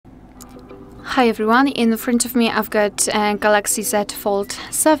Hi everyone, in front of me I've got Galaxy Z Fold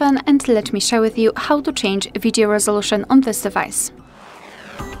 7 and let me share with you how to change video resolution on this device.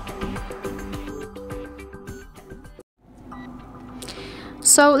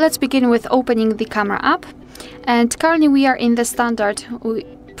 So let's begin with opening the camera app, and currently we are in the standard.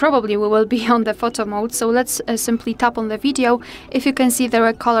 Probably we will be on the photo mode, so let's simply tap on the video. If you can see the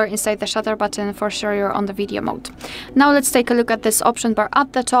red color inside the shutter button, for sure you're on the video mode. Now let's take a look at this option bar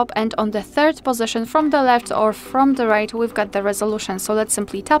at the top, and on the third position from the left or from the right we've got the resolution. So let's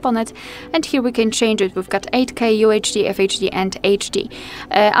simply tap on it, and here we can change it. We've got 8K, UHD, FHD and HD.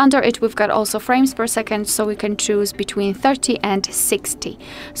 Under it we've got also frames per second, so we can choose between 30 and 60.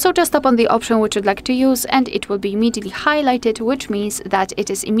 So just tap on the option which you'd like to use and it will be immediately highlighted, which means that it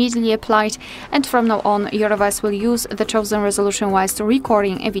is immediately applied, and from now on your device will use the chosen resolution whilst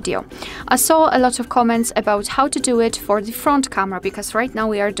recording a video. I saw a lot of comments about how to do it for the front camera, because right now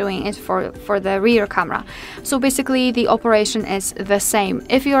we are doing it for the rear camera. So basically the operation is the same.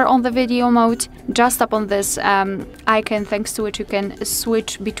 If you are on the video mode, just tap on this icon, thanks to which you can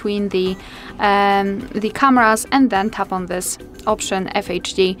switch between the cameras, and then tap on this option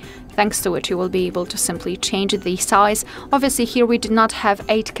FHD, thanks to which you will be able to simply change the size. Obviously here we do not have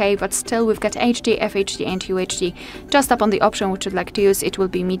 8K, but still we've got HD, FHD and UHD. Just tap on the option which you'd like to use, it will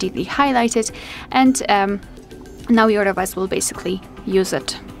be immediately highlighted, and now your device will basically use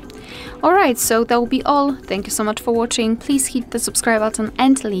it. Alright, so that will be all. Thank you so much for watching. Please hit the subscribe button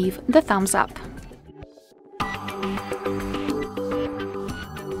and leave the thumbs up.